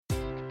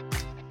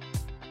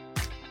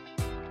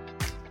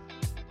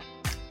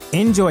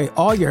Enjoy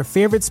all your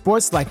favorite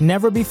sports like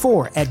never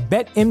before at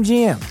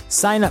BetMGM.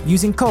 Sign up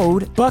using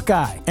code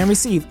Buckeye and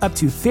receive up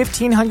to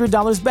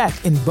 $1,500 back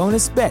in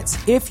bonus bets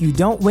if you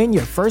don't win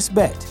your first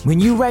bet. When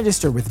you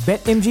register with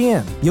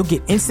BetMGM, you'll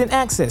get instant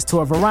access to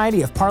a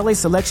variety of parlay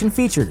selection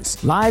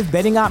features, live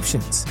betting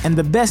options, and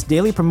the best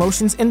daily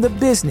promotions in the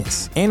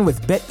business. And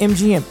with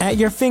BetMGM at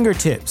your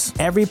fingertips,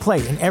 every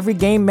play and every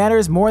game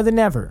matters more than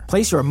ever.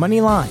 Place your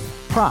money line,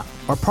 prop,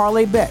 or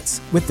parlay bets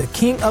with the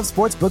king of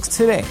sportsbooks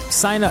today.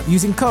 Sign up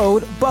using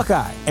code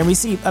Buckeye and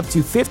receive up to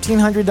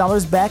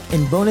 $1,500 back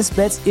in bonus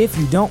bets if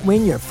you don't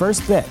win your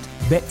first bet.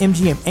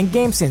 BetMGM and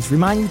GameSense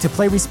remind you to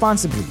play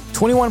responsibly.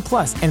 21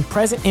 plus and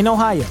present in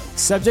Ohio,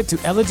 subject to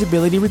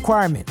eligibility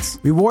requirements.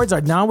 Rewards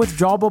are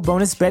non-withdrawable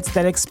bonus bets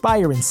that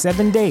expire in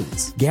 7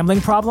 days. Gambling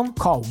problem?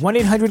 Call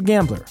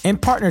 1-800-GAMBLER. In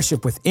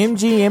partnership with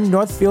MGM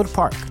Northfield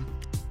Park.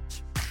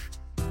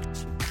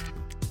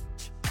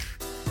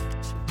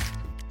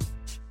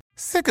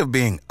 Sick of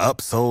being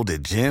upsold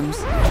at gyms?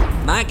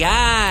 My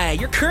guy,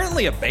 you're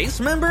currently a base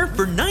member?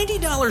 For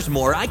 $90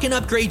 more, I can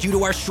upgrade you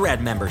to our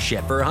Shred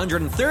membership. For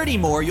 $130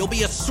 more, you'll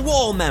be a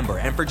Swole member.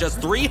 And for just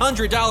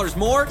 $300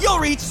 more, you'll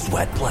reach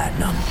Sweat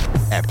Platinum.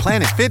 At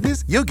Planet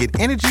Fitness, you'll get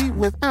energy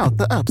without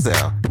the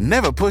upsell.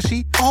 Never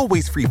pushy,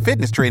 always free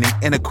fitness training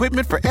and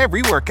equipment for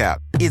every workout.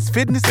 It's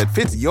fitness that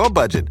fits your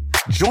budget.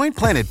 Join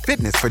Planet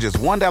Fitness for just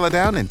 $1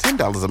 down and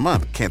 $10 a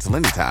month. Cancel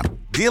anytime.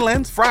 Deal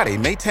ends Friday,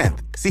 May 10th.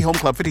 See Home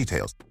Club for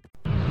details.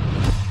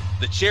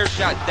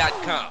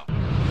 TheChairShot.com.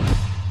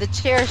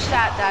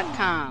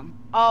 TheChairShot.com.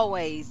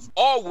 Always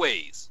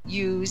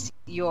use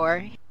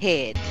your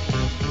head.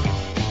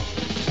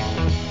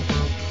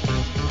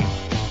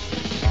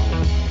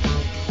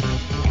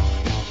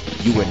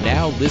 You are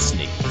now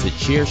listening to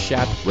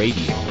Chairshot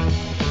Radio.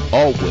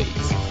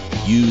 Always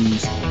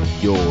use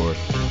your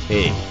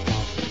head.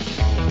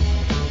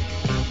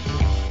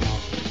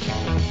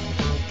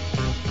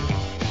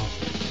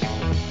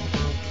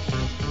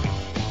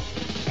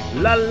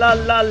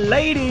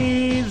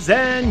 Ladies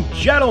and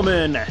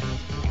gentlemen,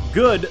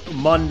 good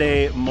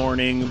Monday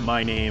morning.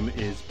 My name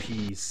is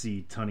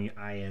PC Tunney.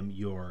 I am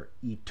your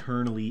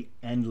eternally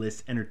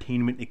endless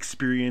entertainment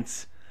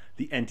experience,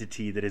 the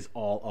entity that is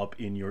all up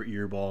in your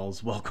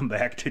earballs. Welcome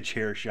back to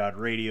Chairshot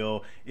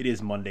Radio. It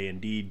is Monday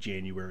indeed,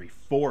 January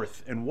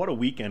 4th, and what a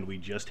weekend we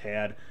just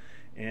had.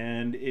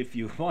 And if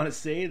you want to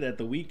say that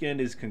the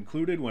weekend is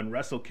concluded when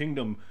Wrestle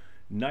Kingdom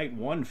Night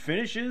 1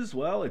 finishes,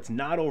 well, it's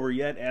not over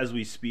yet as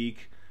we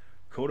speak.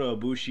 Kota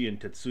Ibushi and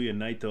Tetsuya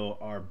Naito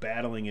are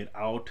battling it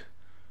out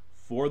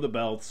for the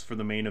belts for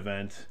the main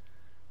event.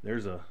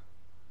 There's an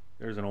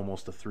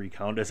almost a 3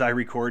 count as I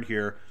record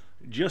here.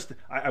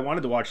 I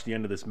wanted to watch the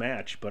end of this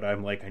match, but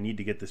I'm like, I need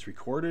to get this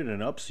recorded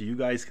and up so you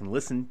guys can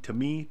listen to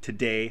me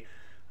today.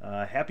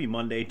 Happy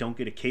Monday. Don't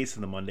get a case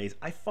of the Mondays.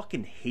 I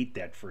fucking hate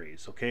that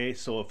phrase, okay?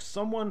 So if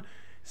someone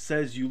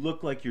says you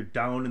look like you're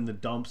down in the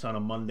dumps on a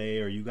Monday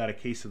or you got a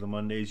case of the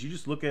Mondays, you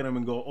just look at them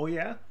and go, oh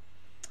yeah?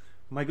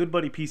 My good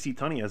buddy PC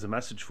Tunney has a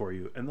message for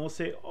you. And they'll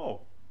say, oh,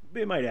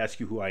 they might ask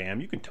you who I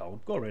am. You can tell them.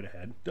 Go right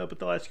ahead. But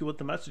they'll ask you what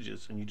the message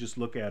is. And you just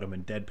look at them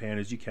and deadpan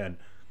as you can.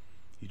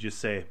 You just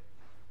say,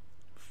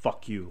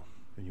 fuck you.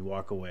 And you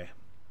walk away.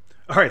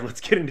 All right,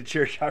 let's get into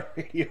Chairshot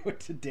Radio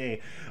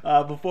today.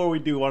 Before we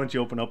do, why don't you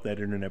open up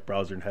that internet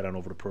browser and head on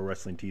over to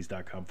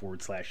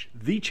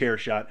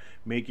ProWrestlingTees.com/TheChairShot.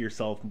 Make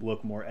yourself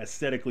look more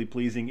aesthetically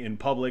pleasing in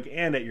public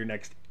and at your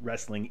next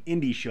wrestling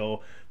indie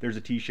show. There's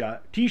a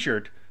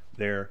t-shirt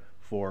there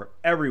for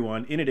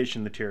everyone, in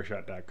addition to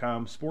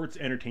TheChairShot.com, sports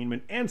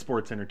entertainment and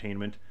sports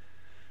entertainment.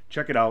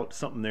 Check it out,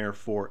 something there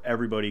for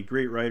everybody.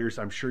 Great writers.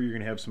 I'm sure you're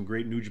going to have some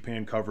great New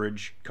Japan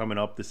coverage coming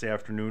up this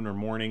afternoon or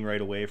morning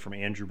right away from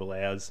Andrew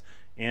Belaz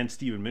and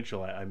Stephen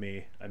Mitchell. I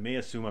may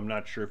assume, I'm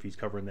not sure if he's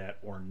covering that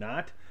or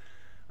not.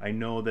 I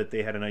know that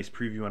they had a nice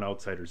preview on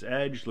Outsider's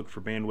Edge. Look for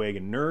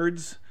Bandwagon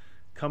Nerds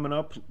coming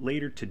up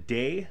later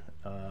today.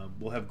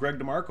 We'll have Greg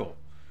DeMarco,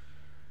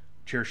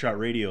 Chairshot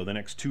Radio, the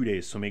next 2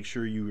 days, so make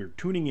sure you are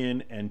tuning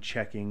in and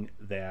checking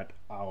that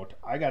out.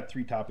 I got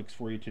 3 topics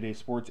for you today: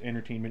 sports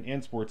entertainment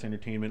and sports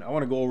entertainment. I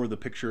want to go over the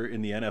picture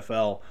in the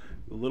NFL,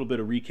 a little bit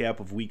of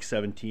recap of Week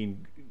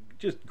 17,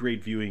 just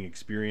great viewing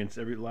experience.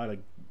 A lot of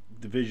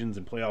divisions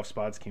and playoff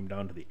spots came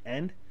down to the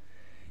end.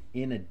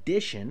 In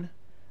addition,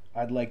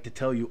 I'd like to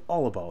tell you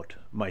all about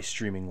my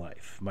streaming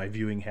life, my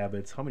viewing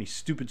habits, how many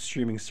stupid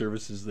streaming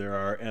services there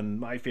are, and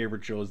my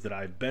favorite shows that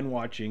I've been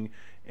watching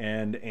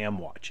and am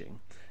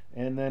watching.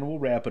 And then we'll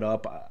wrap it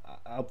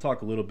up. I'll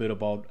talk a little bit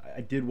about,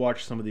 I did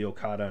watch some of the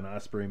Okada and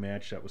Ospreay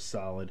match. That was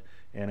solid.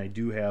 And I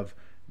do have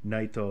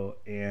Naito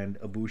and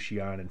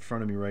Ibushi on in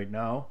front of me right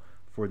now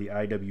for the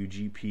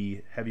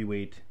IWGP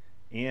Heavyweight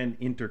and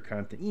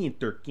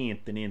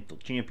Intercontinental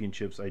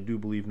Championships. I do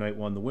believe Night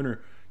 1, the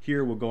winner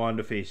here, will go on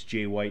to face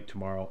Jay White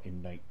tomorrow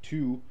in Night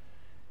 2.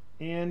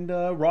 And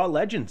Raw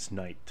Legends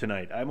night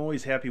tonight. I'm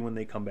always happy when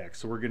they come back.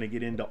 So we're going to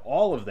get into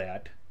all of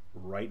that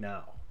right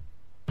now.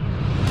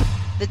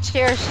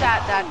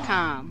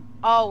 TheChairShot.com.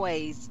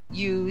 Always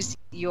use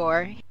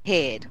your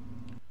head.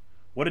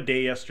 what a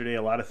day yesterday.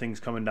 A lot of things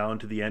coming down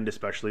to the end,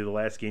 especially the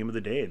last game of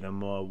the day.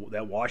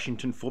 That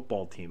Washington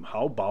football team.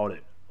 How about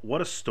it?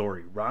 What a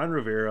story. Ron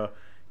Rivera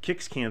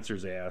kicks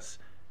cancer's ass.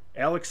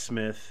 Alex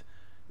Smith,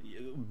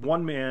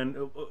 one man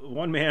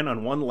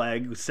on one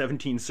leg,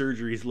 17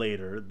 surgeries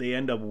later. They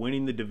end up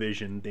winning the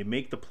division. They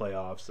make the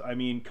playoffs. I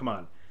mean, come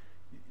on.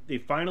 They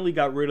finally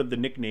got rid of the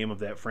nickname of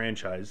that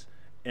franchise.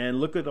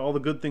 And look at all the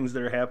good things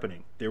that are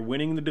happening. They're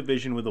winning the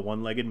division with a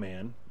one-legged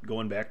man,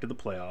 going back to the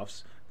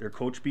playoffs. Their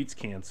coach beats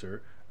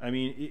cancer. I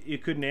mean, you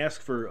couldn't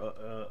ask for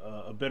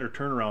a better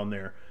turnaround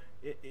there.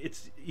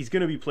 He's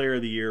going to be player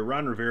of the year.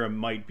 Ron Rivera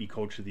might be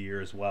coach of the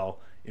year as well,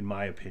 in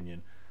my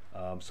opinion.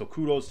 So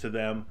kudos to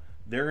them.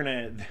 They're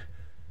going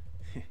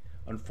to,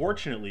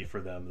 unfortunately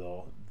for them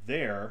though,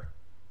 their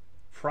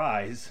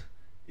prize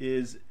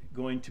is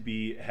going to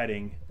be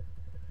heading,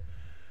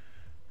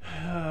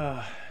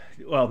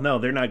 well, no,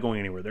 they're not going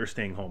anywhere. They're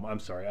staying home. I'm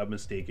sorry. I'm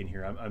mistaken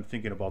here. I'm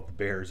thinking about the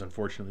Bears.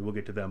 Unfortunately, we'll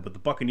get to them. But the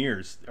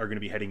Buccaneers are going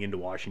to be heading into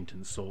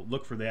Washington. So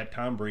look for that.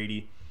 Tom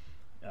Brady,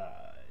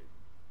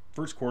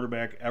 first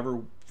quarterback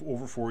ever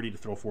over 40 to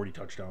throw 40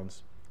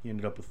 touchdowns. He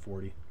ended up with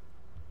 40.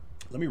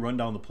 Let me run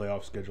down the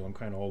playoff schedule. I'm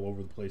kind of all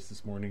over the place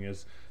this morning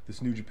as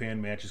this New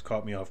Japan match has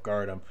caught me off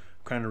guard. I'm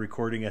kind of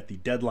recording at the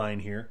deadline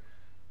here.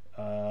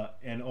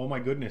 And oh my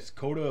goodness,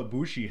 Kota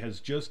Ibushi has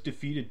just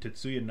defeated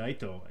Tetsuya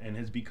Naito and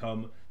has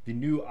become the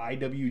new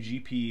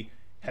IWGP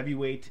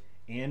Heavyweight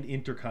and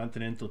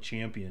Intercontinental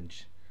Champion.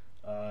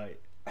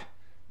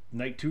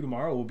 Night 2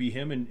 tomorrow will be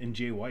him and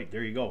Jay White.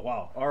 There you go.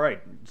 Wow. All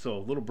right. So a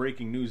little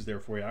breaking news there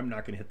for you. I'm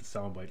not going to hit the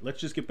soundbite.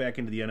 Let's just get back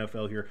into the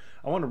NFL here.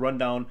 I want to run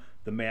down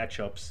the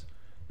matchups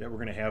that we're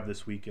going to have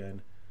this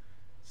weekend.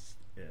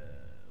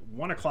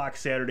 1 o'clock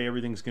Saturday,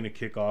 everything's going to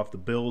kick off. The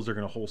Bills are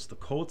going to host the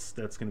Colts.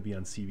 That's going to be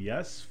on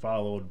CBS,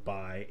 followed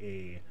by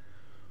a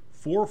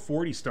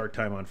 4:40 start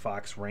time on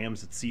Fox,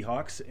 Rams at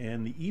Seahawks,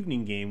 and the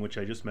evening game, which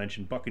I just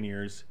mentioned,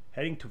 Buccaneers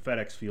heading to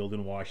FedEx Field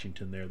in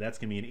Washington there. That's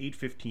going to be an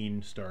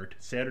 8:15 start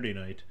Saturday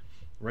night,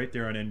 right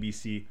there on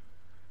NBC.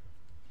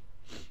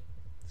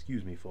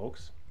 Excuse me,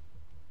 folks.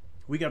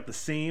 We got the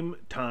same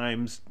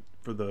times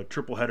for the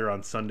triple header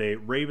on Sunday.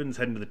 Ravens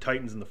heading to the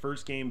Titans in the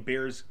first game.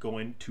 Bears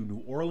going to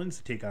New Orleans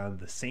to take on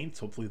the Saints.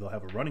 Hopefully they'll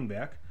have a running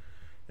back.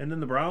 And then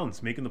the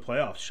Browns making the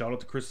playoffs. Shout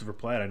out to Christopher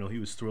Platt. I know he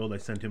was thrilled. I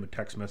sent him a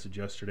text message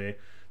yesterday.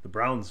 The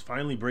Browns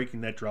finally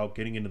breaking that drought,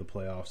 getting into the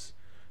playoffs.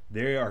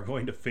 They are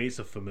going to face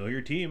a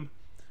familiar team.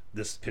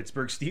 This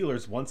Pittsburgh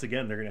Steelers. Once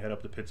again, they're going to head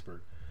up to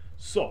Pittsburgh.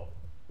 So,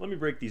 let me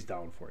break these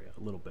down for you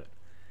a little bit.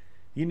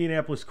 The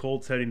Indianapolis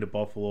Colts heading to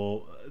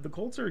Buffalo. The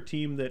Colts are a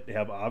team that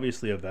have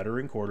obviously a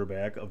veteran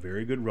quarterback, a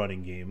very good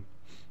running game.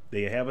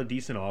 They have a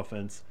decent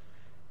offense.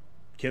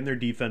 Can their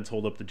defense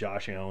hold up to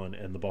Josh Allen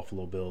and the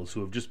Buffalo Bills,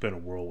 who have just been a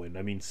whirlwind?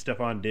 I mean,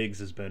 Stephon Diggs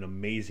has been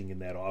amazing in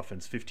that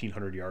offense.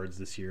 1,500 yards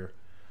this year,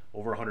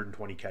 over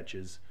 120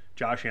 catches.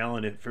 Josh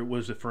Allen, if it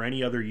was for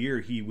any other year,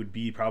 he would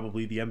be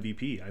probably the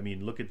MVP. I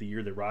mean, look at the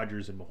year that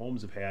Rodgers and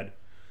Mahomes have had.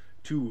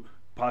 Two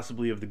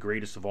possibly of the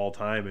greatest of all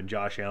time, and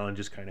Josh Allen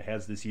just kind of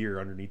has this year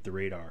underneath the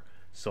radar.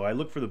 So I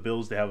look for the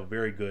Bills to have a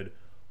very good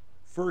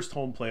first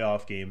home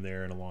playoff game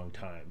there in a long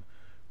time.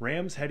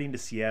 Rams heading to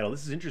Seattle.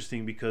 This is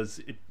interesting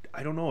because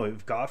I don't know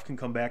if Goff can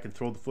come back and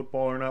throw the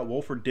football or not.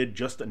 Wolford did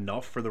just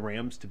enough for the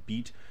Rams to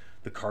beat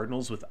the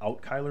Cardinals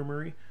without Kyler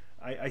Murray.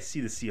 I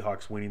see the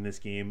Seahawks winning this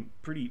game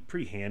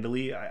pretty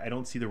handily. I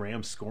don't see the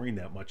Rams scoring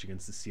that much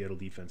against the Seattle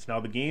defense. Now,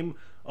 the game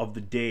of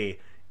the day,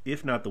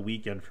 if not the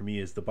weekend for me,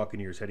 is the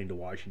Buccaneers heading to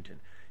Washington.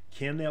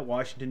 Can that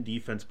Washington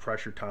defense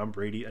pressure Tom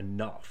Brady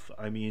enough?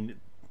 I mean,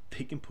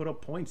 they can put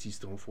up points. He's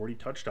thrown 40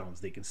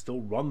 touchdowns. They can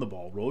still run the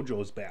ball.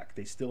 Rojo's back.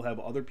 They still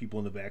have other people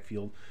in the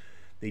backfield.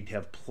 They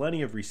have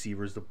plenty of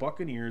receivers. The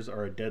Buccaneers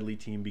are a deadly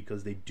team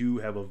because they do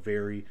have a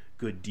very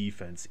good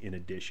defense in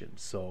addition.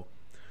 So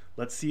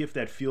let's see if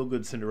that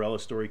feel-good Cinderella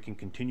story can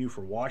continue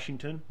for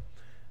Washington.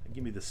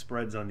 Give me the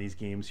spreads on these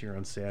games here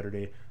on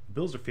Saturday. The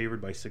Bills are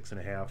favored by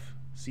 6.5.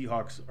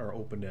 Seahawks are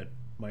opened at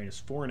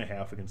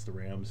 -4.5 against the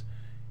Rams.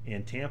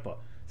 And Tampa,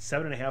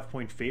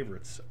 7.5-point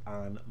favorites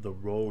on the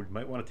road. You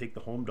might want to take the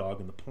home dog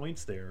and the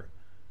points there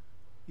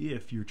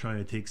if you're trying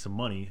to take some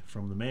money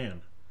from the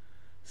man.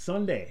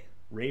 Sunday,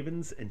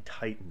 Ravens and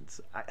Titans.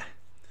 I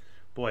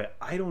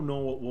don't know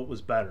what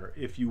was better.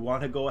 If you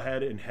want to go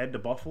ahead and head to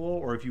Buffalo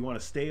or if you want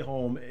to stay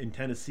home in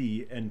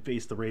Tennessee and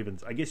face the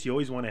Ravens. I guess you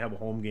always want to have a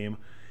home game.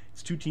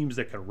 It's two teams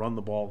that can run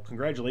the ball.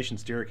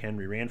 Congratulations, Derrick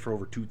Henry. Ran for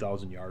over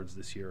 2,000 yards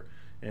this year.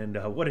 And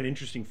what an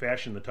interesting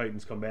fashion the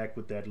Titans come back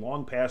with that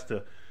long pass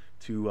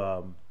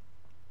to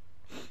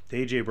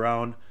A.J.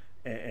 Brown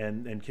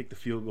and kick the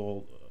field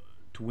goal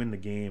to win the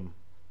game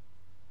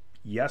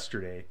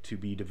yesterday to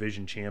be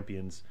division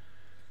champions.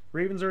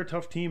 Ravens are a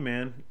tough team,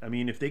 man. I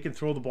mean, if they can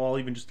throw the ball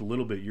even just a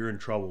little bit, you're in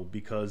trouble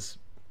because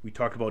we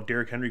talked about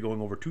Derrick Henry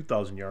going over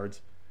 2,000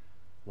 yards.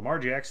 Lamar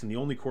Jackson, the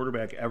only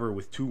quarterback ever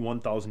with two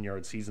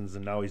 1,000-yard seasons,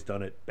 and now he's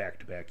done it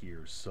back-to-back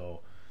years. So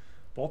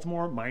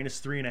Baltimore,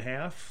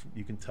 -3.5.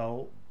 You can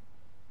tell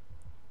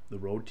the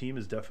road team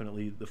is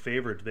definitely the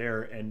favorite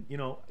there. And,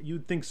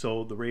 you'd think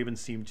so. The Ravens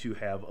seem to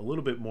have a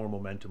little bit more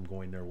momentum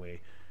going their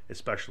way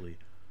especially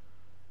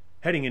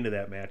heading into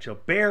that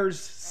matchup. Bears,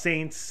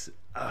 Saints.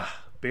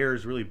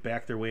 Bears really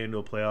backed their way into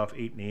a playoff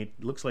 8-8.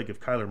 Looks like if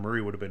Kyler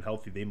Murray would have been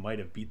healthy, they might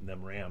have beaten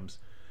them Rams.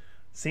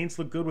 Saints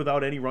look good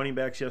without any running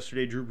backs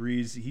yesterday. Drew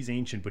Brees, he's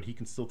ancient, but he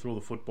can still throw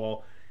the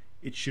football.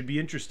 It should be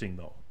interesting,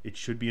 though. It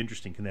should be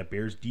interesting. Can that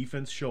Bears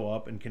defense show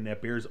up, and can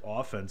that Bears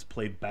offense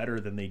play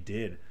better than they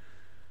did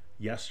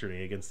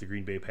yesterday against the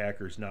Green Bay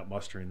Packers, not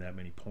mustering that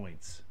many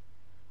points?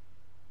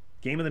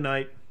 Game of the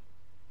night,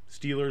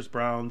 Steelers,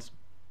 Browns,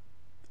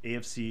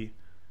 AFC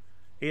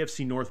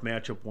North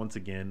matchup once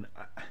again.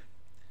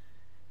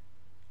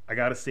 I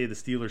got to say the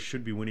Steelers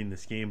should be winning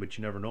this game, but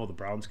you never know. The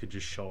Browns could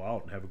just show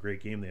out and have a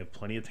great game. They have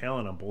plenty of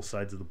talent on both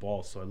sides of the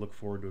ball, so I look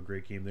forward to a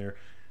great game there.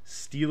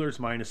 Steelers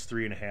minus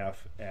 3.5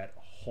 at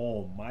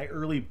home. My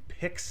early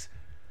picks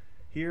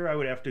here, I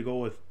would have to go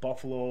with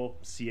Buffalo,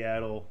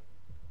 Seattle.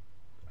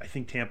 I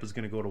think Tampa's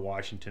going to go to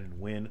Washington and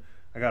win.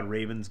 I got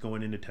Ravens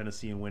going into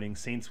Tennessee and winning.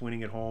 Saints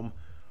winning at home.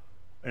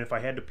 And if I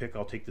had to pick,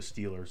 I'll take the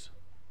Steelers.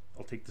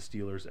 I'll take the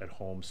Steelers at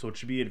home. So it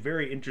should be a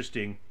very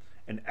interesting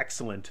and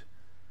excellent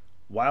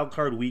wild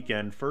card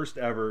weekend, first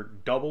ever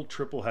double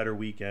triple header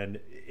weekend.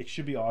 It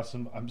should be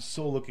awesome. I'm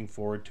so looking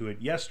forward to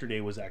it.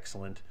 Yesterday was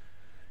excellent,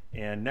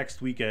 and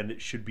next weekend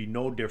it should be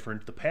no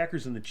different. The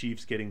Packers and the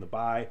Chiefs getting the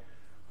bye.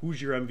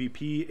 Who's your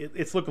MVP?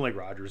 It's looking like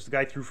Rodgers. The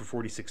guy threw for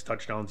 46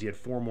 touchdowns. He had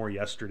 4 more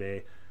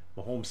yesterday.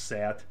 Mahomes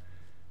sat.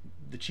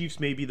 The Chiefs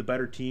may be the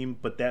better team,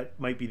 but that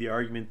might be the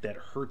argument that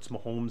hurts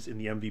Mahomes in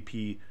the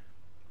MVP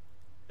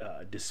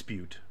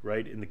dispute,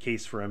 right, in the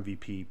case for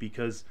MVP,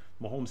 because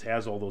Mahomes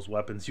has all those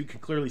weapons. You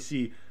can clearly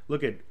see,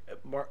 look at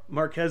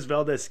Marquez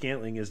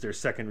Valdez-Scantling is their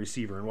second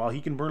receiver, and while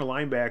he can burn a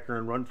linebacker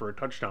and run for a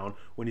touchdown,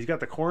 when he's got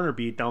the corner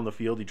beat down the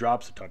field, he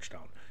drops a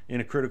touchdown in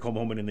a critical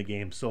moment in the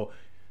game. So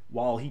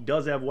while he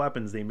does have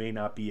weapons, they may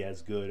not be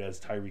as good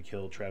as Tyreek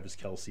Hill, Travis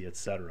Kelce,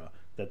 etc.,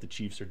 that the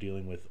Chiefs are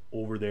dealing with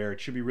over there.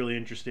 It should be really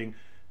interesting.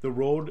 The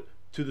road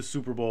to the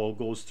Super Bowl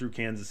goes through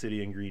Kansas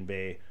City and Green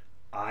Bay.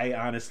 I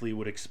honestly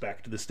would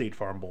expect the State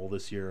Farm Bowl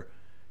this year,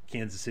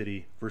 Kansas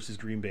City versus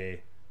Green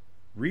Bay,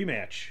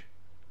 rematch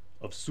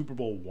of Super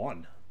Bowl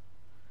I.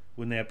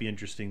 Wouldn't that be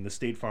interesting? The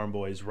State Farm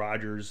Boys,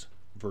 Rodgers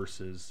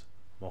versus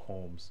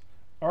Mahomes.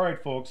 All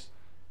right, folks.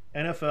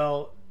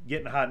 NFL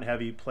getting hot and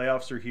heavy.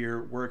 Playoffs are here.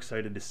 We're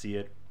excited to see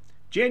it.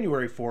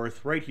 January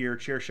 4th, right here,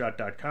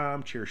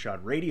 Chairshot.com, Chairshot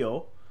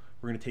Radio.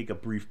 We're going to take a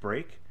brief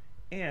break,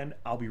 and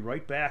I'll be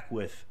right back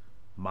with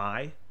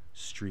my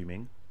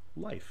streaming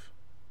life.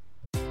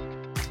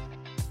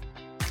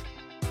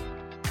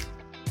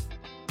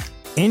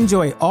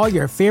 Enjoy all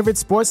your favorite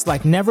sports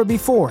like never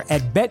before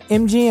at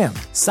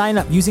BetMGM. Sign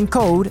up using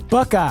code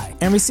Buckeye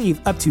and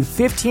receive up to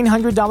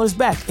 $1,500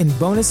 back in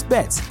bonus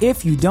bets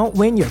if you don't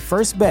win your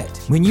first bet.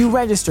 When you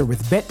register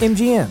with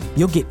BetMGM,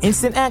 you'll get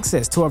instant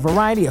access to a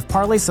variety of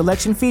parlay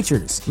selection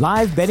features,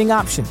 live betting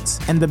options,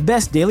 and the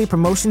best daily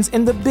promotions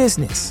in the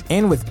business.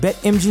 And with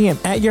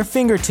BetMGM at your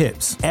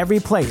fingertips, every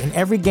play and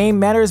every game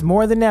matters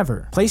more than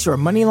ever. Place your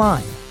money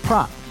line,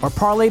 prop, or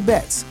parlay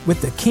bets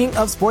with the king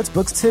of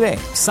sportsbooks today.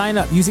 Sign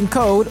up using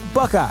code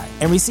Buckeye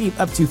and receive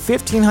up to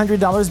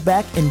 $1,500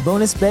 back in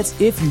bonus bets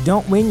if you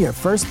don't win your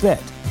first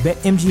bet.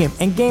 BetMGM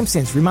and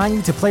GameSense remind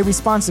you to play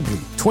responsibly.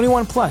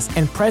 21 plus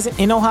and present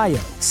in Ohio,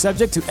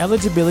 subject to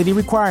eligibility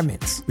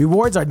requirements.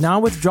 Rewards are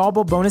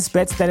non-withdrawable bonus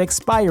bets that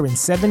expire in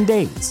 7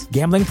 days.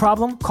 Gambling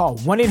problem? Call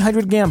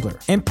 1-800-GAMBLER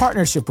in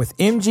partnership with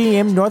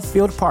MGM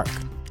Northfield Park.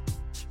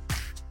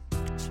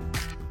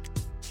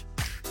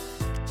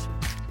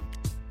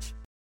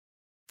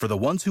 For the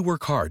ones who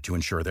work hard to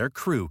ensure their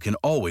crew can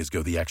always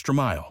go the extra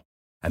mile,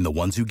 and the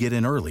ones who get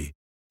in early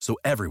so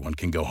everyone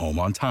can go home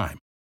on time,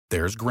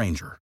 there's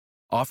Grainger,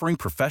 offering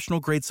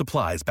professional-grade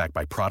supplies backed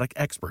by product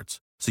experts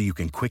so you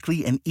can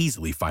quickly and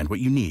easily find what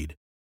you need.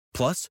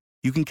 Plus,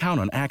 you can count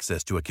on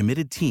access to a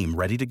committed team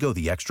ready to go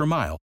the extra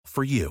mile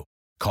for you.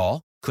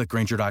 Call, click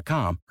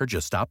Grainger.com, or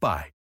just stop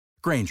by.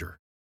 Grainger,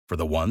 for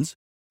the ones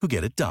who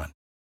get it done.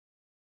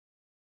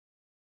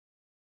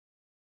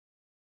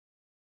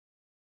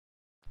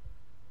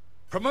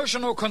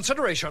 Promotional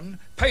consideration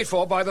paid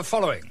for by the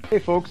following. Hey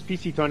folks,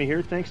 PC Tony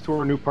here. Thanks to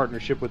our new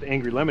partnership with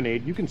Angry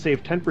Lemonade, you can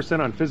save 10%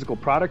 on physical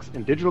products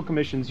and digital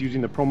commissions using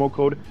the promo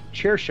code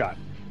ChairShot.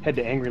 Head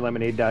to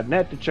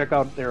angrylemonade.net to check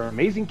out their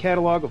amazing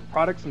catalog of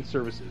products and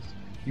services.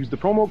 Use the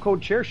promo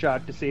code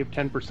ChairShot to save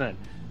 10%.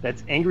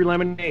 That's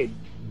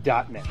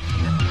angrylemonade.net.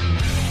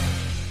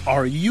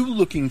 Are you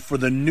looking for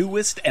the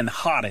newest and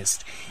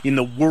hottest in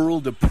the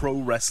world of pro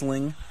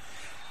wrestling?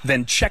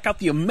 Then check out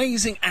the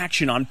amazing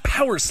action on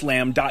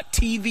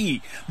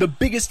Powerslam.tv, the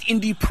biggest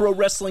indie pro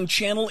wrestling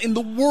channel in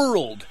the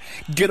world.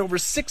 Get over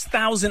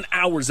 6,000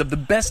 hours of the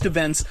best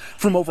events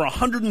from over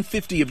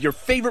 150 of your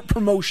favorite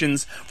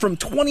promotions from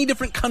 20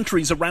 different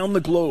countries around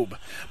the globe.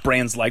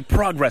 Brands like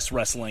Progress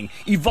Wrestling,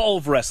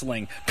 Evolve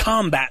Wrestling,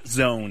 Combat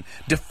Zone,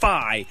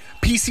 Defy,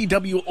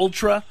 PCW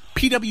Ultra,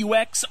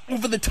 PWX,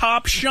 Over the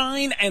Top,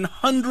 Shine, and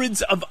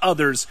hundreds of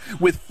others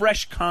with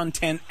fresh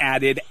content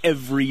added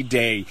every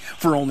day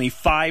for only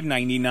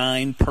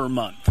 $5.99 per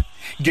month.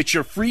 Get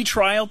your free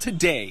trial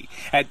today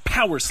at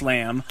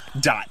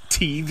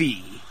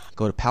powerslam.tv.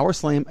 Go to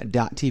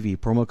powerslam.tv,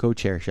 promo code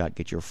ChairShot,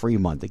 get your free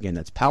month. Again,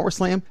 that's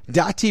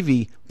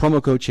powerslam.tv,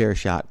 promo code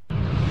ChairShot.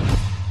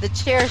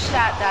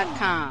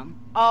 TheChairShot.com.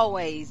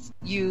 Always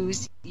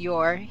use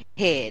your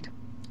head.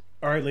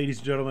 All right, ladies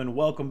and gentlemen,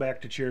 welcome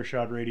back to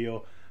ChairShot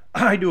Radio.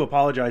 I do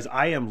apologize.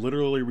 I am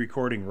literally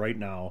recording right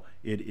now.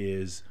 It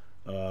is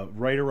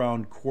right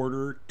around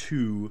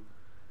 1:45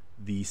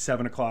 the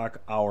 7 o'clock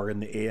hour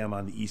in the AM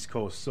on the East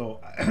Coast.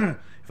 So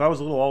if I was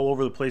a little all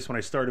over the place when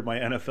I started my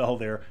NFL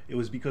there, it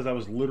was because I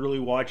was literally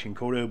watching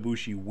Kota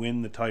Ibushi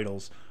win the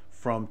titles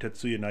from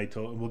Tetsuya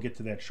Naito, and we'll get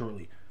to that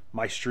shortly.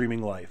 My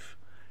streaming life.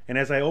 And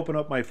as I open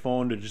up my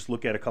phone to just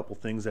look at a couple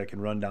things I can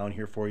run down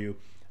here for you,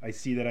 I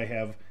see that I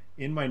have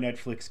in my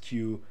Netflix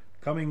queue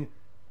coming,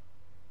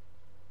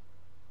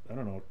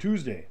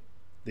 Tuesday,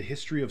 The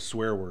History of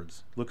Swear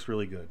Words. Looks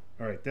really good.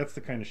 All right, that's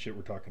the kind of shit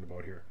we're talking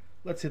about here.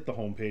 Let's hit the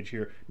homepage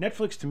here.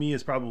 Netflix, to me,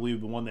 is probably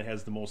the one that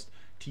has the most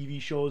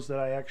TV shows that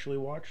I actually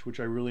watch, which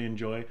I really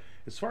enjoy.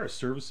 As far as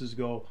services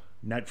go,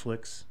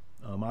 Netflix,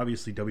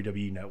 obviously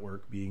WWE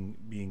Network being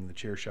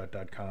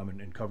thechairshot.com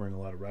and covering a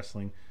lot of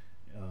wrestling.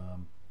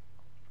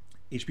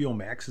 HBO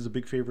Max is a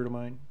big favorite of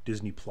mine.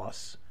 Disney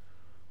Plus,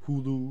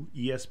 Hulu,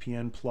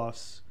 ESPN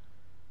Plus,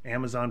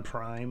 Amazon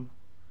Prime.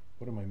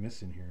 What am I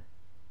missing here?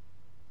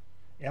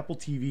 Apple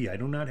TV. I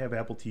do not have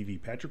Apple TV.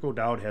 Patrick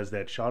O'Dowd has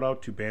that. Shout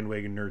out to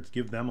Bandwagon Nerds.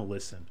 Give them a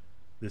listen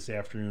this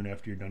afternoon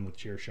after you're done with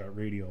Chairshot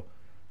Radio.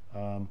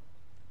 But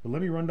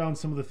let me run down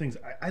some of the things.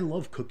 I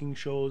love cooking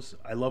shows.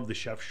 I love the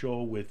Chef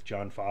Show with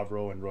Jon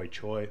Favreau and Roy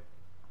Choi.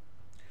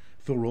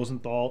 Phil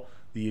Rosenthal,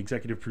 the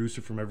executive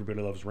producer from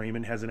Everybody Loves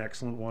Raymond, has an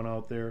excellent one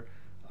out there.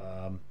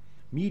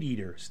 Meat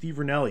Eater, Steve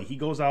Rinelli. He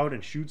goes out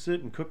and shoots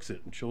it and cooks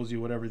it and shows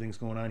you what everything's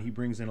going on. He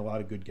brings in a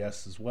lot of good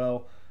guests as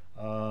well.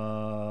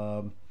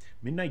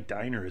 Midnight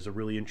Diner is a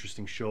really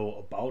interesting show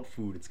about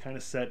food. It's kind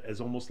of set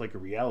as almost like a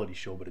reality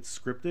show, but it's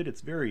scripted.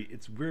 It's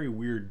very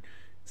weird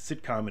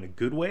sitcom in a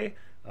good way.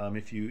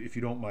 If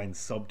you don't mind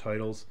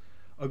subtitles.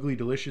 Ugly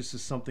Delicious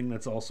is something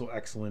that's also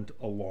excellent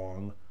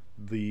along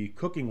the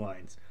cooking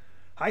lines.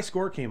 High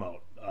Score came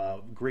out.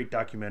 Great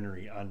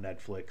documentary on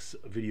Netflix.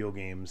 Video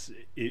games.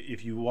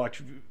 If you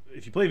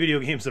play video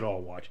games at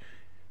all,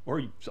 or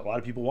a lot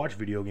of people watch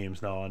video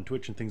games now on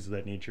Twitch and things of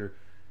that nature.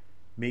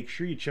 Make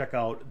sure you check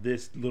out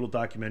this little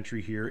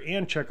documentary here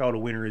and check out A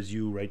Winner Is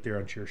You right there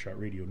on Chairshot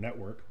Radio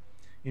Network.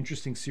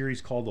 Interesting series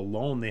called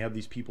Alone. They have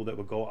these people that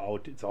would go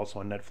out. It's also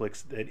on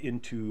Netflix.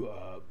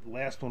 The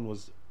last one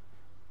was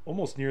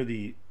almost near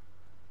the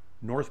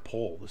North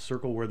Pole, the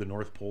circle where the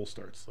North Pole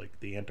starts, like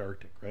the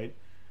Antarctic, right?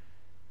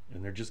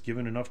 And they're just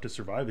given enough to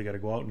survive. They got to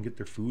go out and get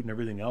their food and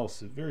everything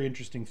else. A very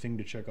interesting thing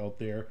to check out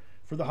there.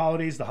 For the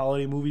holidays, the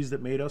holiday movies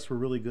that made us were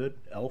really good.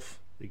 Elf,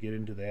 they get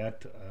into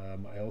that.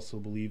 I also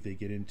believe they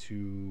get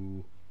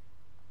into...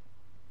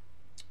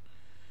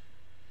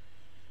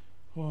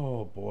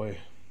 Oh, boy.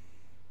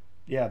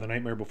 Yeah, The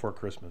Nightmare Before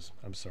Christmas.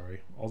 I'm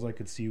sorry. All I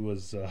could see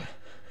was...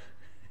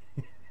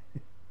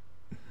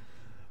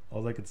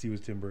 all I could see was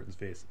Tim Burton's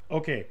face.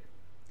 Okay.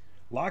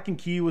 Lock and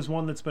Key was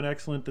one that's been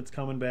excellent that's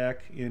coming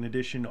back. In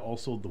addition,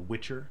 also The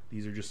Witcher.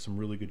 These are just some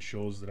really good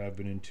shows that I've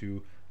been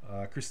into.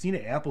 Christina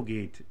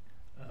Applegate,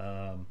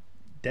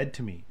 Dead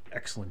to Me.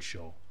 Excellent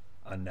show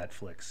on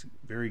Netflix.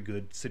 Very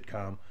good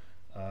sitcom.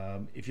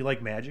 If you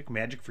like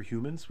Magic for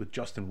Humans with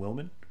Justin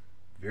Willman.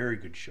 Very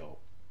good show.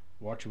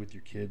 Watch it with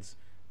your kids.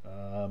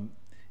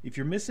 If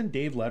you're missing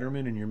Dave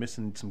Letterman and you're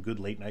missing some good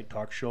late night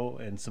talk show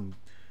and some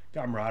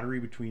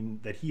camaraderie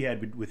that he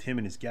had with him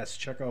and his guests,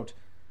 check out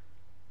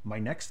My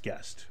Next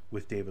Guest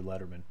with David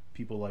Letterman.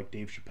 People like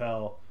Dave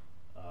Chappelle,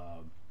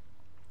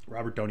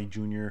 Robert Downey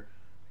Jr.,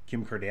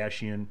 Kim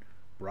Kardashian,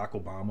 Barack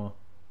Obama.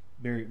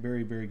 Very,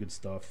 very, very good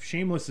stuff.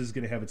 Shameless is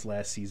going to have its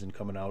last season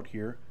coming out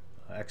here.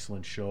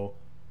 Excellent show.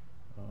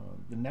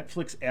 The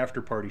Netflix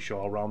After Party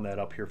show, I'll round that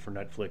up here for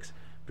Netflix.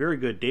 Very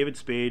good. David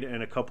Spade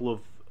and a couple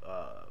of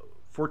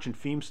Fortune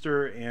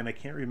Feimster, and I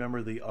can't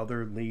remember the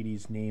other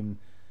lady's name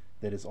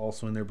that is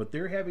also in there, but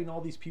they're having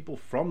all these people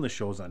from the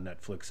shows on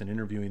Netflix and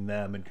interviewing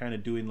them and kind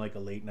of doing like a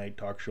late night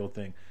talk show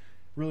thing.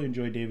 Really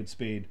enjoy David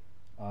Spade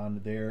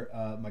on there.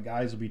 My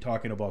guys will be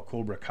talking about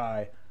Cobra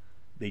Kai.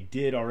 They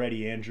did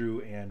already, Andrew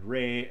and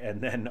Ray,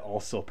 and then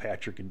also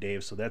Patrick and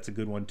Dave, so that's a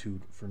good one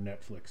too for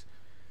Netflix.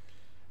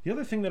 The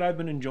other thing that I've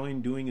been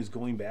enjoying doing is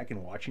going back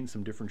and watching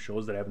some different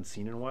shows that I haven't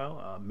seen in a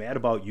while. Mad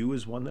About You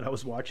is one that I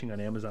was watching on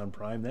Amazon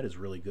Prime. That is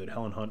really good.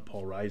 Helen Hunt,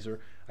 Paul Reiser.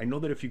 I know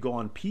that if you go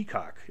on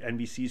Peacock,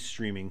 NBC's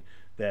streaming,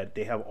 that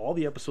they have all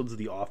the episodes of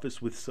The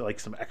Office with like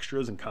some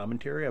extras and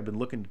commentary. I've been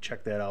looking to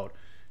check that out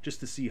just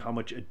to see how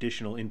much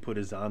additional input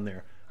is on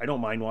there. I don't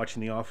mind watching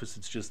The Office.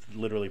 It's just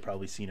literally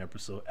probably seen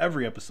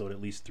every episode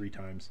at least 3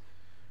 times.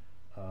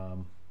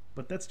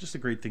 But that's just a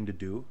great thing to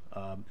do.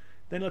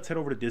 Then let's head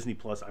over to Disney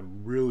Plus.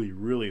 I'm really,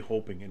 really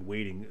hoping and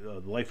waiting.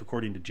 Life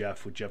According to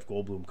Jeff with Jeff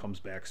Goldblum comes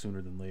back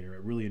sooner than later. I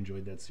really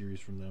enjoyed that series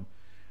from them.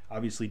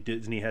 Obviously,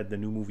 Disney had the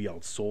new movie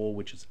out, Soul,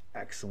 which is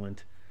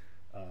excellent.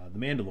 The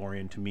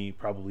Mandalorian, to me,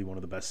 probably one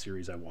of the best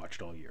series I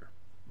watched all year.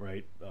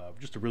 right?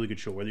 Just a really good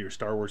show, whether you're a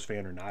Star Wars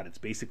fan or not. It's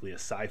basically a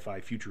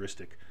sci-fi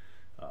futuristic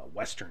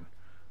Western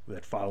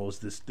that follows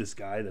this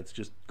guy that's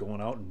just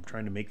going out and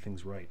trying to make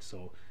things right.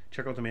 So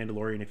check out The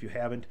Mandalorian if you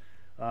haven't.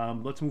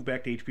 Let's move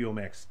back to HBO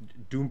Max.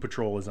 Doom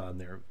Patrol is on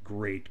there.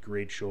 Great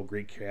show,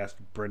 great cast.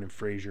 Brendan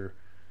Fraser.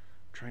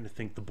 Trying to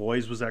think. The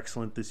Boys was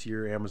excellent this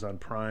year. Amazon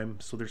Prime.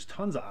 So there's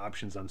tons of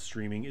options on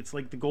streaming. It's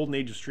like the golden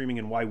age of streaming,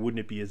 and why wouldn't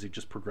it be as it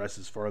just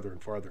progresses farther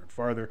and farther and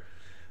farther.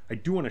 I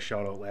do want to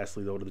shout out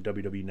lastly though to the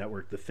WWE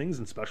Network, the things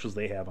and specials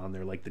they have on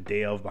there, like the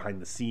day of behind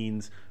the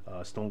scenes,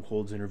 Stone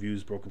Cold's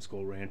interviews, Broken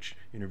Skull Ranch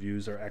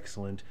interviews are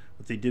excellent.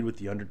 What they did with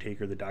The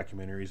Undertaker, the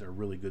documentaries are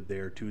really good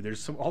there too.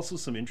 There's also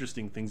some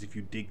interesting things if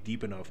you dig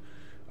deep enough.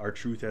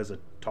 R-Truth has a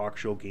talk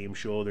show, game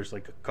show. There's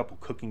like a couple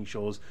cooking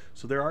shows.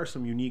 So there are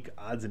some unique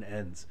odds and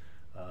ends.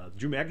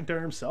 Drew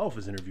McIntyre himself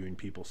is interviewing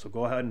people. So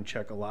go ahead and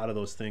check a lot of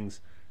those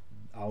things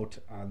out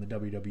on the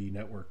WWE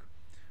Network.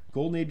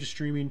 Golden Age of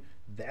streaming,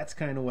 that's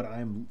kind of what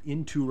I'm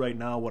into right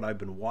now, what I've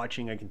been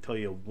watching. I can tell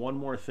you one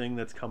more thing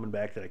that's coming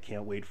back that I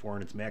can't wait for,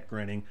 and it's Matt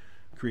Groening,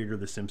 creator of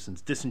The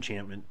Simpsons.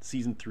 Disenchantment,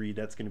 Season 3,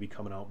 that's going to be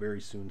coming out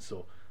very soon.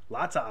 So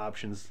lots of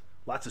options,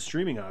 lots of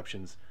streaming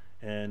options,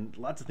 and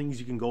lots of things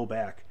you can go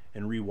back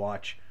and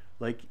rewatch.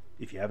 Like,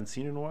 if you haven't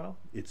seen it in a while,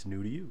 it's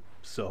new to you.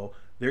 So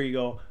there you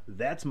go.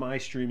 That's my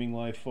streaming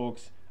life,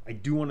 folks. I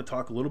do want to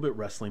talk a little bit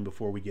wrestling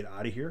before we get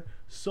out of here.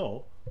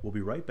 So we'll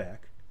be right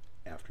back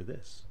after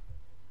this.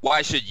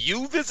 Why should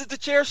you visit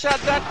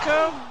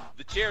thechairshot.com?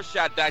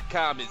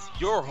 Thechairshot.com is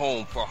your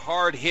home for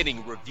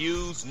hard-hitting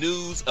reviews,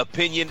 news,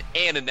 opinion,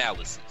 and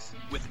analysis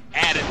with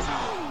attitude.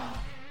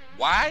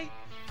 Why?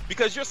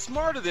 Because you're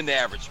smarter than the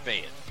average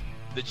fan.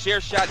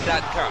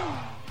 Thechairshot.com.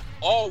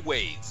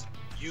 Always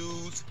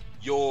use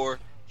your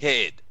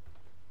head.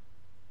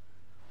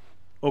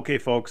 Okay,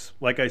 folks,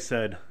 like I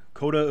said,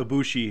 Kota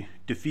Ibushi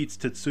defeats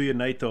Tetsuya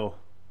Naito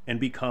and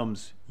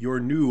becomes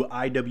your new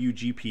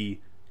IWGP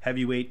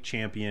Heavyweight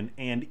Champion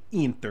and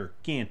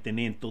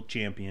Intercontinental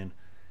Champion.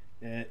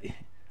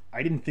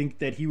 I didn't think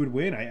that he would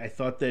win. I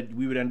thought that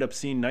we would end up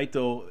seeing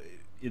Naito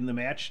in the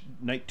match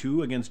night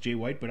 2 against Jay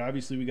White, but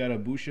obviously we got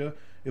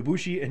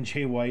Ibushi and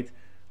Jay White.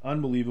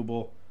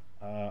 Unbelievable.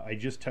 I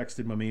just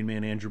texted my main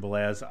man Andrew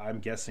Belaz. I'm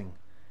guessing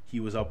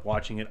he was up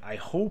watching it. I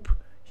hope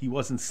he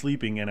wasn't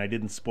sleeping and I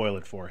didn't spoil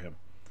it for him.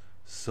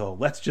 So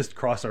let's just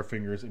cross our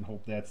fingers and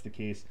hope that's the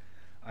case.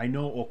 I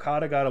know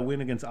Okada got a win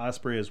against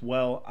Ospreay as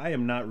well. I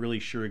am not really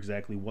sure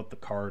exactly what the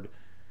card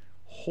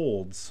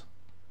holds,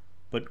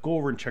 but go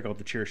over and check out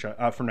the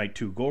Chairshot for night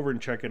 2. Go over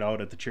and check it out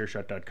at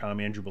thechairshot.com.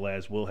 Andrew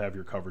Belaz will have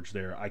your coverage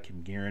there. I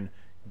can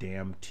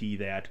guarantee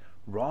that.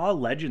 Raw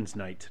Legends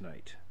night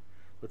tonight.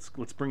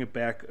 Let's bring it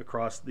back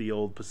across the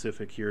old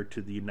Pacific here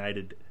to the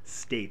United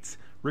States.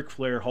 Ric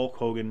Flair, Hulk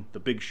Hogan, The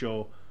Big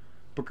Show,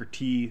 Booker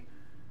T.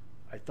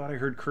 I thought I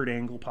heard Kurt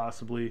Angle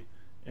possibly.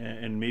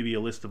 And maybe a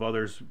list of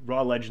others.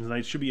 Raw Legends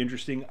night should be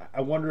interesting. I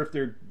wonder if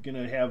they're going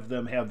to have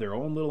them have their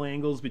own little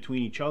angles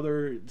between each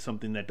other,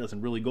 something that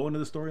doesn't really go into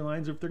the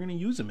storylines, or if they're going to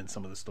use them in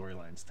some of the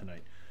storylines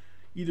tonight.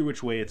 Either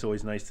which way, it's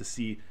always nice to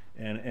see,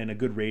 and a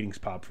good ratings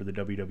pop for the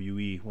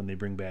WWE when they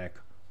bring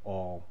back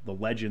all the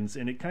legends.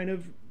 And it kind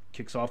of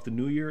kicks off the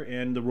new year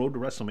and the road to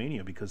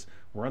WrestleMania, because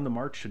we're on the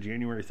march to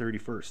January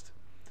 31st,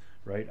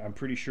 right? I'm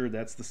pretty sure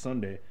that's the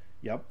Sunday.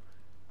 Yep,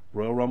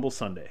 Royal Rumble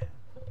Sunday.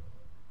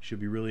 Should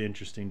be really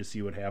interesting to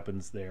see what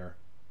happens there.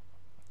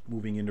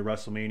 Moving into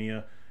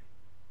WrestleMania.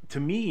 To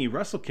me,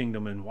 Wrestle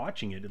Kingdom, and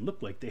watching it, it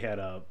looked like they had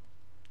a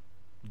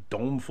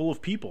dome full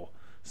of people.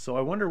 So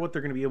I wonder what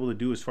they're going to be able to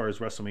do as far as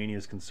WrestleMania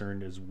is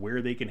concerned, is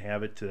where they can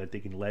have it so that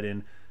they can let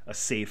in a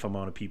safe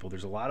amount of people.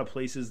 There's a lot of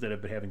places that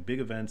have been having big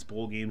events,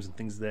 bowl games, and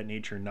things of that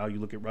nature. And now you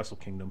look at Wrestle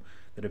Kingdom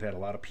that have had a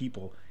lot of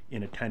people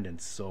in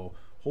attendance. So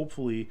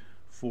hopefully,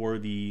 for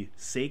the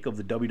sake of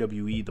the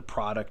WWE, the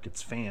product,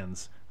 its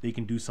fans, they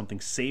can do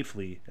something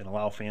safely and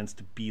allow fans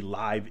to be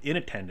live in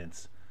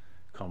attendance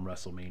come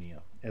WrestleMania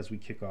as we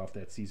kick off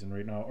that season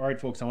right now. All right,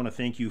 folks, I want to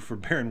thank you for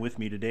bearing with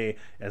me today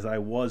as I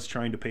was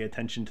trying to pay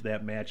attention to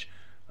that match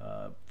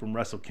from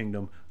Wrestle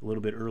Kingdom a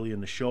little bit early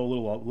in the show,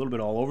 a little bit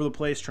all over the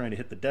place, trying to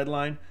hit the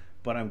deadline.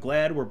 But I'm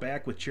glad we're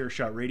back with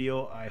Chairshot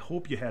Radio. I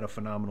hope you had a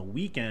phenomenal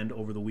weekend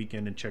over the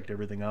weekend and checked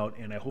everything out.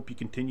 And I hope you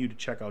continue to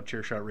check out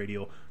Chairshot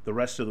Radio the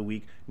rest of the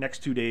week.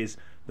 Next 2 days,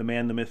 the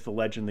man, the myth, the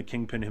legend, the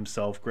kingpin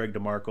himself, Greg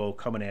DeMarco,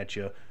 coming at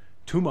you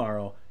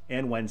tomorrow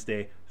and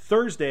Wednesday.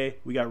 Thursday,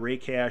 we got Ray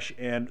Cash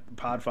and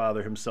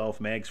Podfather himself,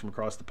 Mags from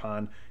across the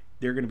pond.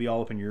 They're going to be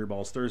all up in your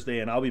earballs Thursday,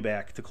 and I'll be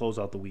back to close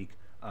out the week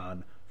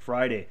on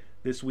Friday.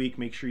 This week,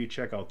 make sure you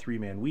check out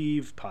 3-Man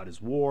Weave, Pod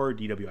is War,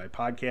 DWI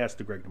Podcast,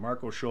 The Greg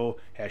DeMarco Show,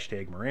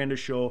 # Miranda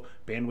Show,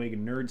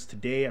 Bandwagon Nerds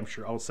today. I'm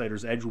sure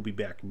Outsiders Edge will be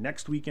back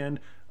next weekend,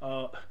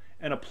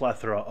 and a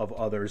plethora of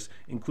others,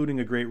 including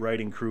a great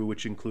writing crew,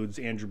 which includes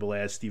Andrew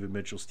Belaz, Stephen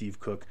Mitchell, Steve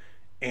Cook,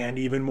 and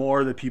even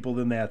more the people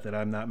than that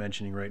I'm not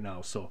mentioning right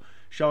now. So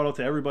shout out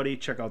to everybody.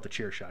 Check out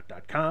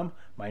thechairshot.com.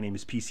 My name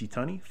is PC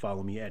Tunney.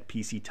 Follow me at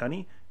PC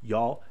Tunney.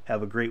 Y'all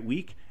have a great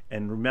week.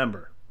 And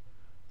remember,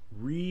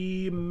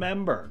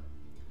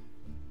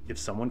 if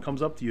someone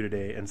comes up to you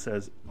today and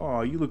says,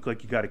 "Oh, you look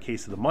like you got a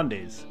case of the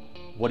Mondays,"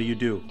 what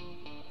do?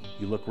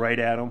 You look right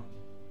at them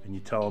and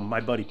you tell them,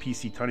 "My buddy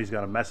PC Tunney's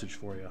got a message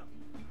for you."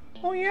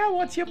 "Oh yeah,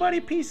 what's your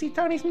buddy PC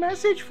Tunney's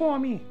message for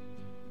me?"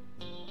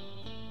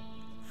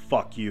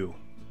 Fuck you.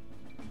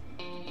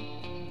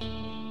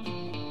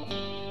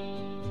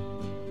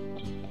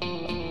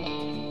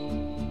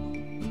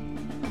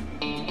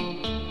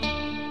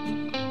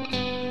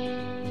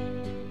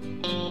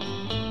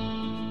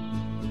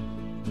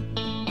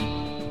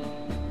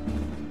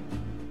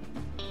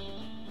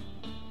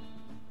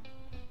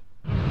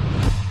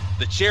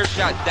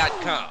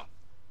 TheChairShot.com.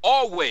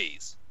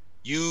 Always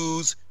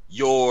use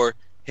your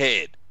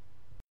head.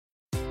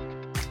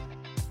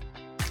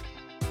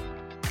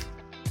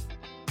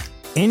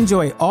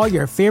 Enjoy all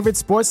your favorite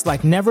sports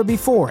like never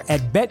before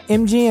at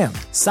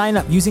BetMGM. Sign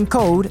up using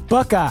code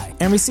Buckeye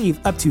and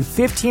receive up to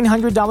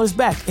 $1,500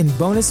 back in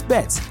bonus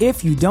bets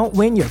if you don't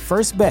win your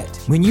first bet.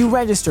 When you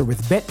register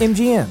with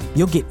BetMGM,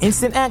 you'll get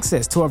instant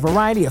access to a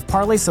variety of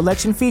parlay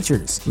selection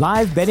features,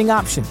 live betting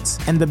options,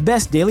 and the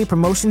best daily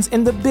promotions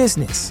in the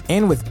business.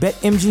 And with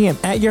BetMGM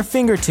at your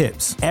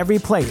fingertips, every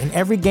play and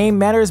every game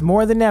matters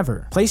more than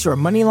ever. Place your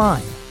money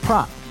line,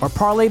 prop, or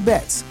parlay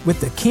bets with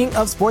the king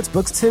of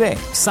sportsbooks today.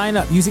 Sign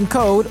up using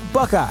code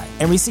Buckeye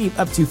and receive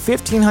up to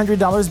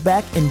 $1,500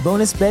 back in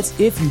bonus bets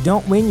if you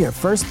don't win your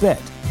first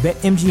bet.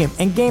 BetMGM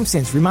and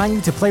GameSense remind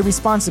you to play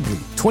responsibly.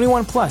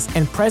 21 plus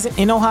and present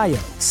in Ohio,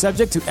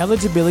 subject to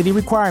eligibility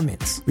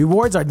requirements.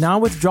 Rewards are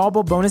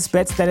non-withdrawable bonus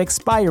bets that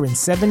expire in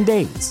 7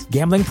 days.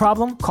 Gambling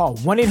problem? Call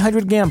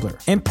 1-800-GAMBLER.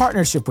 In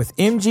partnership with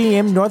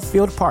MGM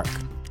Northfield Park.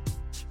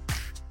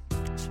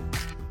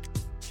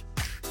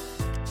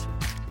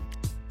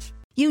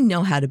 You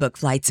know how to book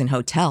flights and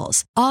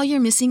hotels. All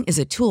you're missing is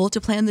a tool to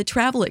plan the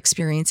travel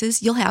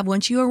experiences you'll have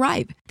once you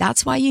arrive.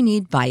 That's why you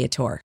need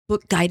Viator.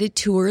 Book guided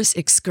tours,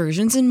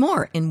 excursions, and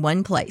more in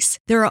one place.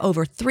 There are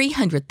over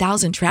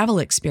 300,000 travel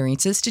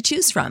experiences to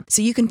choose from,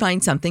 so you can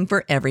find something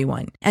for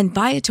everyone. And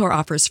Viator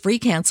offers free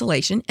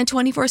cancellation and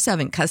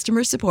 24/7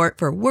 customer support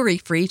for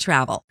worry-free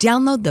travel.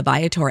 Download the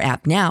Viator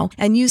app now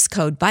and use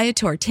code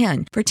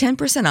Viator10 for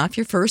 10% off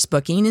your first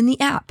booking in the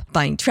app.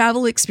 Find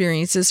travel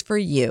experiences for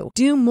you.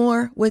 Do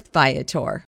more with Viator.